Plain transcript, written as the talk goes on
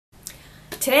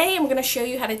Today I'm going to show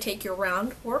you how to take your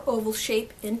round or oval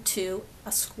shape into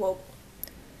a squoval.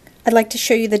 I'd like to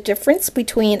show you the difference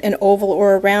between an oval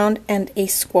or a round and a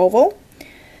squoval.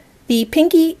 The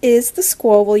pinky is the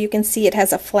squoval. You can see it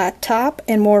has a flat top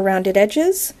and more rounded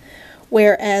edges,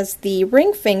 whereas the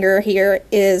ring finger here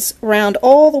is round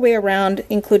all the way around,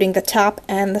 including the top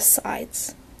and the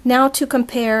sides. Now to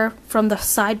compare from the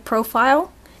side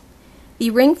profile,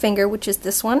 the ring finger, which is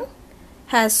this one,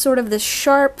 has sort of this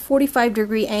sharp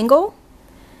 45-degree angle,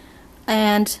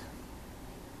 and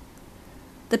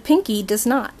the pinky does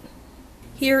not.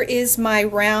 Here is my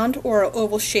round or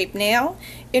oval shaped nail.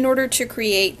 In order to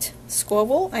create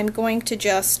squoval, I'm going to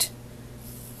just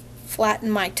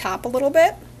flatten my top a little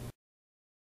bit.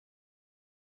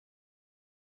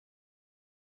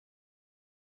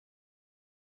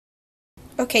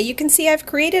 Okay, you can see I've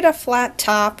created a flat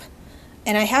top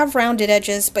and I have rounded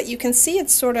edges, but you can see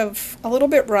it's sort of a little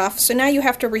bit rough, so now you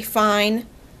have to refine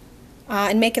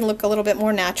and make it look a little bit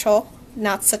more natural,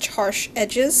 not such harsh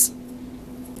edges.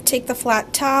 Take the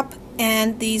flat top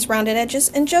and these rounded edges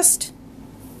and just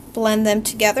blend them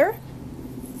together.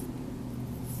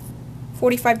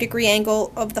 45-degree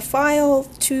angle of the file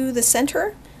to the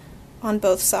center on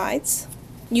both sides.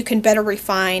 You can better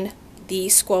refine the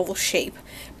squoval shape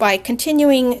by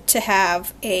continuing to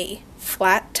have a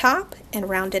flat top and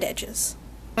rounded edges.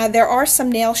 There are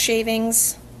some nail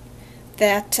shavings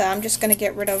that I'm just going to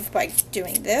get rid of by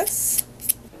doing this,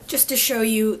 just to show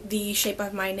you the shape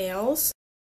of my nails.